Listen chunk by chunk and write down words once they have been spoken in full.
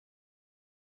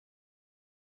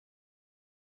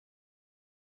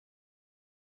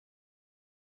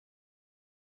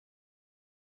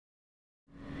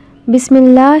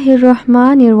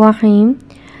Bismillahirrahmanirrahim.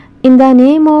 In the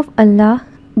name of Allah,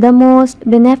 the most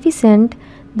beneficent,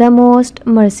 the most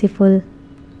merciful.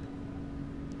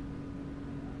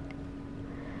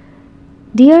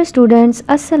 Dear students,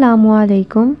 Assalamu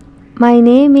alaikum. My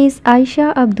name is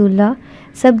Ayesha Abdullah,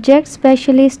 Subject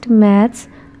Specialist Maths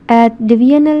at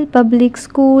Divisional Public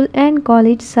School and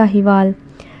College Sahiwal.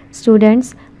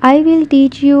 Students, I will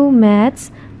teach you Maths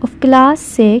of Class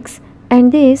 6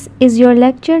 and this is your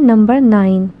lecture number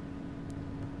 9.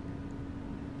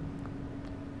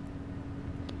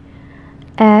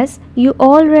 As you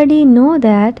already know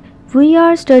that we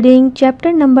are studying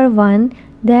chapter number 1,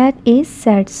 that is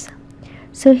sets.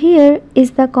 So here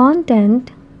is the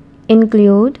content.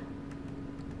 Include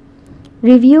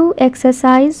Review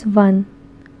Exercise 1.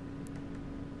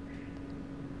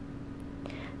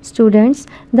 Students,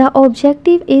 the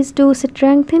objective is to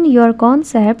strengthen your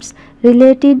concepts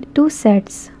related to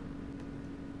sets.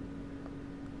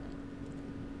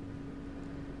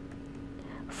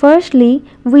 Firstly,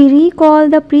 we recall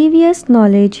the previous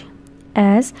knowledge.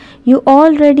 As you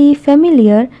already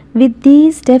familiar with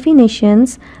these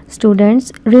definitions,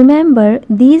 students, remember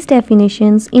these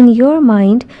definitions in your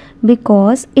mind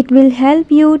because it will help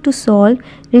you to solve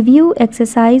review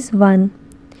exercise 1.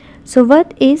 So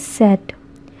what is set?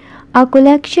 A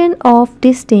collection of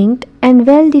distinct and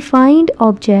well-defined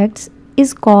objects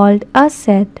is called a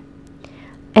set.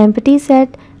 Empty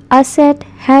set, a set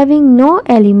having no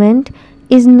element,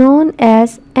 is known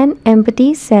as an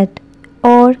empty set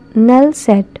or null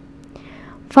set.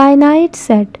 Finite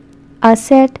set, a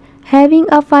set having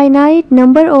a finite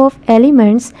number of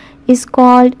elements, is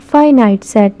called finite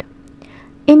set.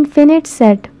 Infinite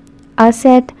set, a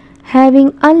set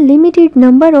having unlimited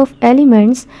number of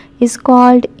elements, is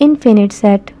called infinite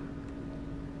set.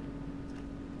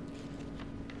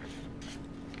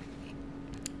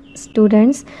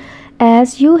 Students,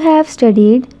 as you have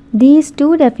studied these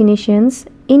two definitions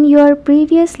in your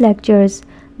previous lectures,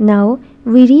 now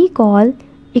we recall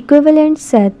equivalent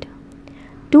set.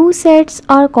 Two sets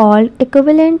are called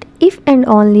equivalent if and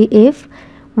only if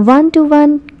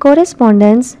one-to-one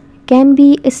correspondence can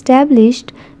be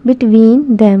established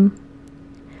between them.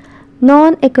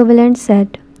 Non-equivalent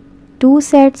set. Two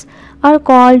sets are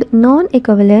called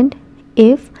non-equivalent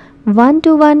if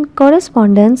one-to-one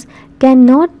correspondence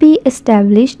cannot be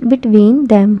established between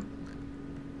them.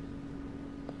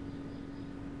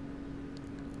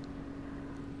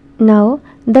 Now,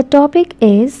 the topic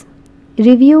is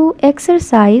Review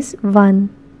Exercise 1.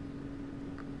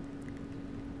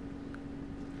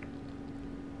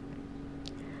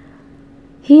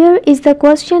 Here is the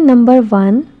question number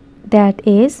 1, that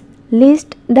is,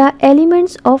 list the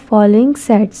elements of following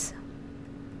sets.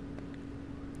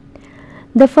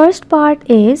 The first part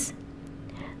is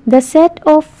the set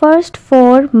of first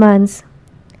 4 months.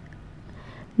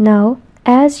 Now,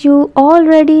 as you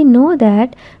already know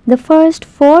that the first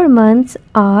 4 months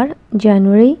are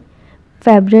January,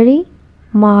 February,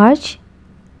 March,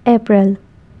 April.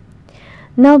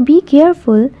 Now be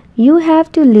careful, you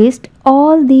have to list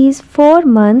all these 4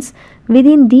 months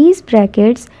within these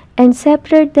brackets and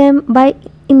separate them by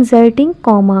inserting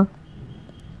comma.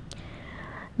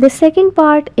 The second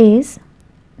part is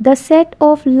the set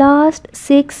of last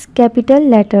 6 capital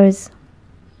letters.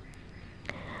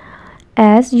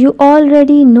 As you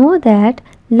already know that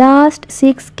last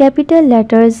 6 capital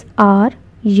letters are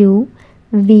U,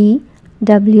 V,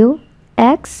 W,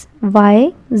 X,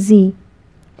 Y, Z.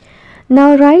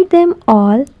 Now write them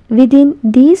all within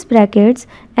these brackets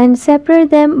and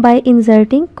separate them by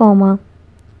inserting comma.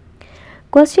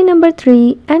 Question number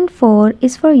 3 and 4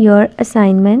 is for your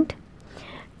assignment.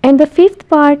 And the fifth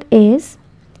part is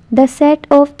the set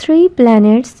of 3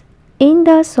 planets in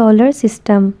the solar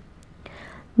system.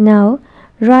 Now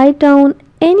write down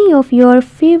any of your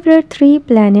favorite 3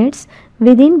 planets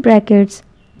within brackets.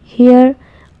 Here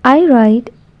I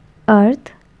write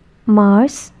Earth,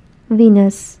 Mars,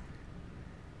 Venus.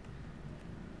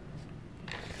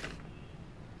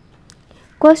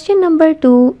 Question number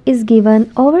 2 is given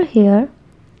over here,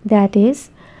 that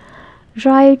is,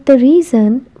 write the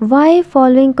reason why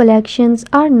following collections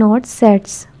are not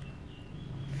sets.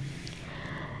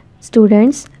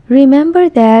 Students, remember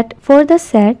that for the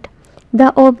set,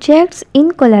 the objects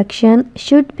in collection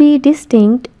should be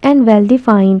distinct and well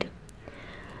defined.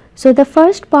 So the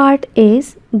first part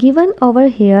is given over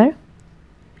here.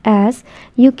 As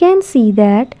you can see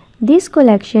that this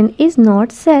collection is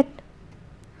not set.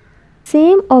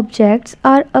 Same objects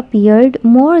are appeared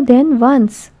more than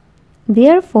once.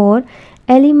 Therefore,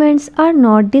 elements are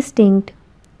not distinct.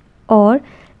 Or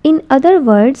in other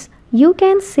words, you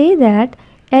can say that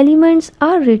elements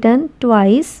are written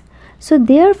twice So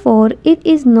therefore it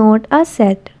is not a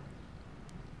set.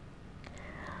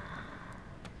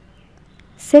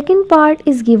 Second part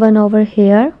is given over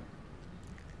here.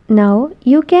 Now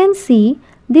you can see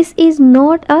this is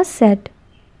not a set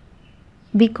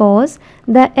because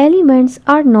the elements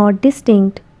are not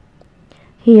distinct.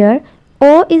 Here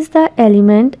O is the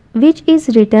element which is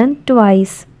written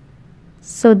twice.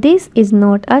 So this is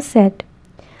not a set.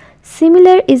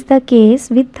 Similar is the case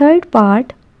with third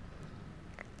part.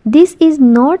 This is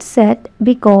not set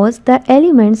because the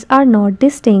elements are not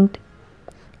distinct.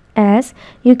 As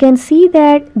you can see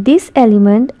that this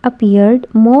element appeared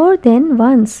more than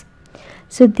once.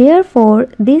 So therefore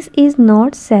this is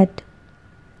not set.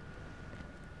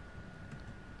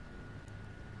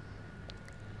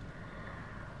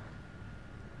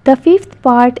 The fifth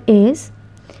part is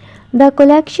the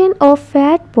collection of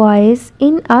fat boys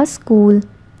in a school.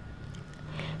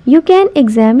 You can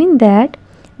examine that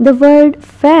the word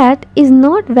fat is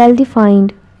not well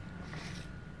defined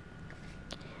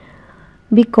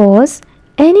because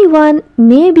anyone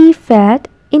may be fat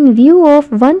in view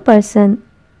of one person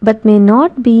but may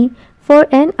not be for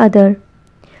another.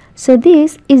 So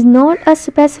this is not a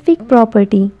specific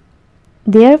property.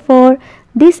 Therefore,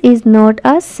 this is not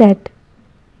a set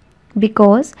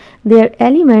because their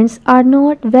elements are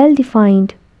not well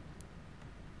defined.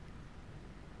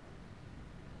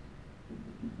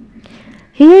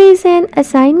 Here is an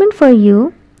assignment for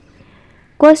you.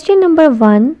 Question number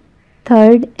 1,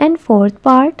 third and fourth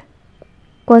part.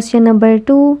 Question number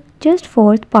 2, just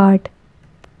fourth part.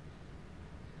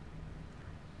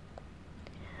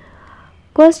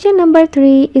 Question number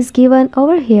 3 is given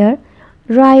over here.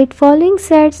 Write following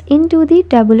sets into the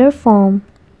tabular form.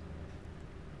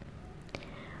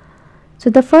 So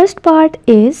the first part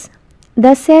is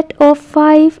the set of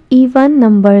 5 even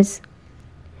numbers.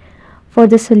 For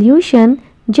the solution,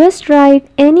 just write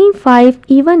any 5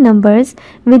 even numbers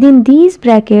within these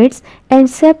brackets and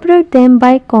separate them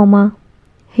by comma.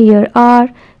 Here are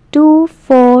 2,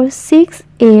 4, 6,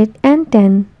 8 and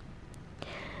 10.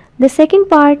 The second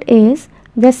part is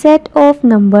the set of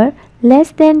number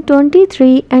less than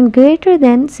 23 and greater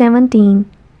than 17.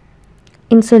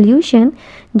 In solution,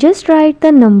 just write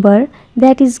the number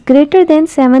that is greater than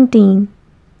 17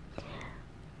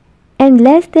 and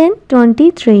less than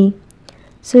 23.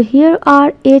 So here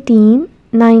are 18,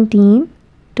 19,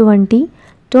 20,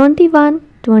 21,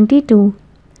 22.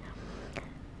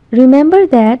 Remember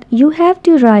that you have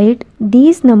to write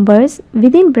these numbers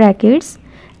within brackets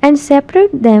and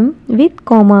separate them with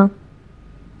comma.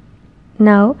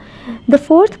 Now, the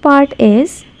fourth part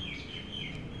is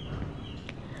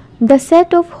the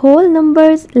set of whole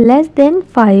numbers less than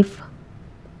 5.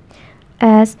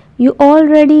 As you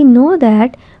already know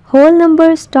that whole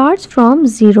number starts from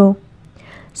 0.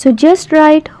 So just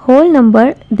write whole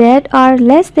number that are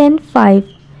less than 5.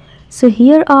 So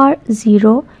here are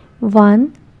 0,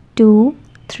 1, 2,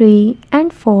 3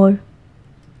 and 4.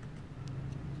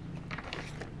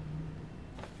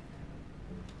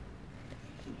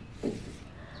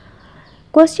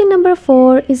 Question number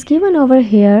 4 is given over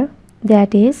here,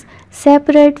 that is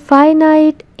separate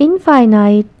finite,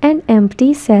 infinite and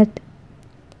empty set.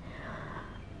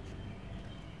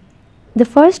 The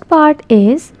first part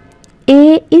is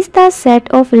A is the set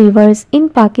of rivers in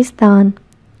Pakistan.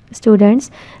 Students,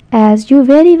 as you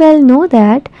very well know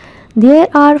that there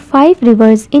are 5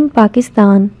 rivers in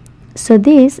Pakistan. So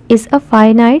this is a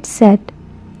finite set.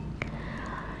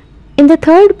 In the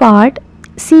third part,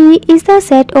 C is the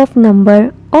set of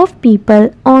number of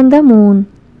people on the moon.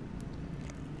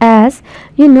 As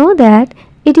you know that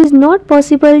it is not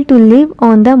possible to live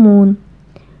on the moon.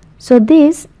 So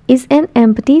this is an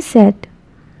empty set.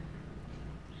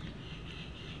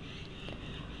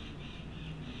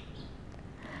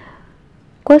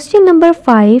 Question number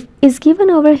 5 is given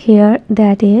over here,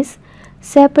 that is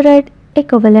separate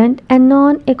equivalent and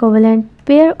non-equivalent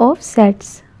pair of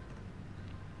sets.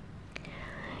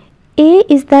 A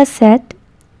is the set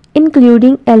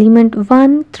including element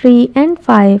 1, 3 and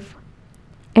 5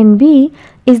 and B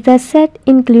is the set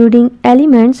including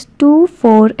elements 2,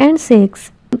 4 and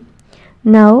 6.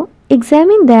 Now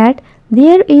examine that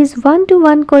there is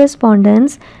one-to-one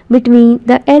correspondence between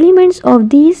the elements of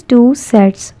these two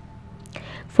sets.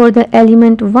 For the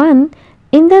element 1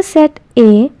 in the set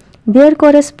A, there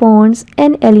corresponds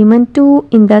an element 2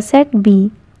 in the set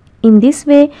B. In this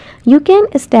way, you can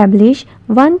establish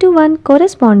one-to-one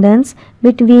correspondence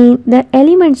between the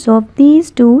elements of these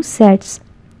two sets.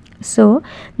 So,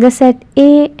 the set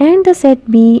A and the set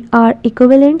B are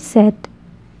equivalent set.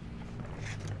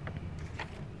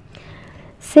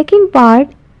 Second part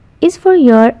is for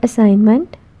your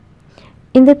assignment.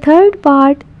 In the third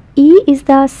part, E is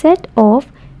the set of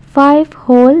 5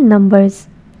 whole numbers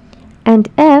and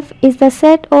F is the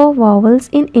set of vowels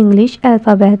in English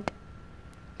alphabet.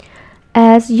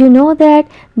 As you know that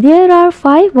there are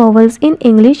 5 vowels in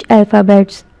English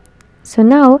alphabets. So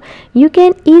now you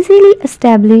can easily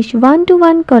establish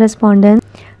one-to-one correspondence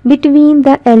between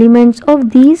the elements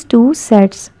of these two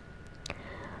sets.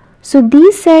 So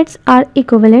these sets are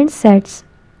equivalent sets.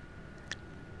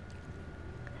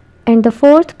 And the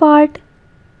fourth part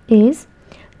is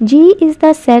G is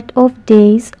the set of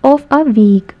days of a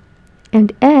week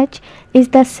and H is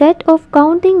the set of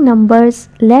counting numbers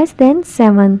less than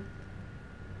 7.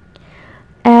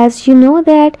 As you know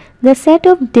that the set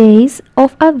of days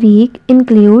of a week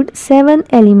include 7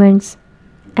 elements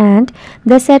and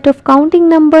the set of counting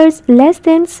numbers less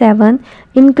than 7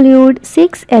 include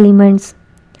 6 elements.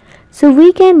 So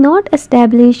we cannot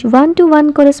establish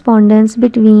one-to-one correspondence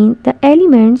between the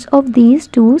elements of these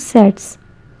two sets.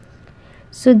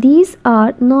 So these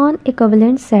are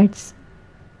non-equivalent sets.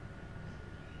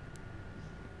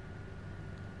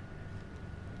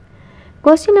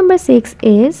 Question number 6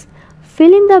 is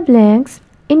fill in the blanks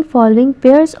in following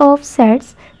pairs of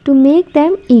sets to make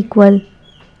them equal.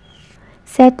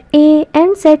 Set A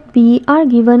and set B are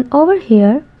given over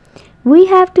here. We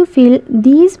have to fill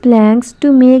these blanks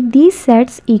to make these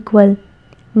sets equal.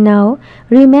 Now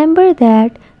remember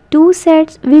that two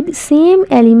sets with same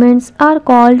elements are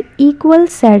called equal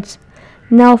sets.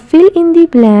 Now fill in the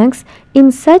blanks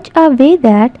in such a way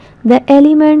that the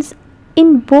elements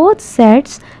in both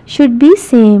sets should be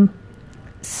same.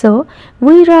 So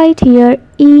we write here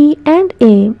E and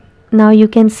A. Now you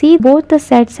can see both the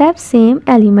sets have same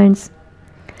elements.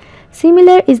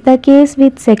 Similar is the case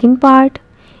with second part.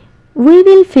 We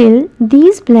will fill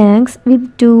these blanks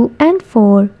with 2 and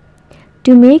 4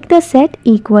 to make the set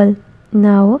equal.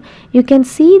 Now you can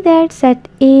see that set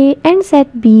A and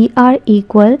set B are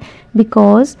equal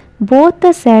because both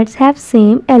the sets have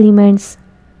same elements.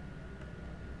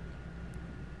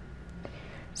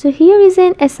 So here is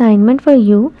an assignment for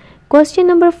you. Question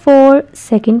number 4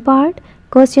 second part,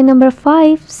 question number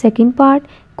 5 second part,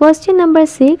 question number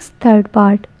 6 third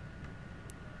part.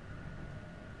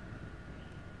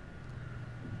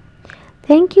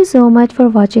 Thank you so much for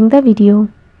watching the video.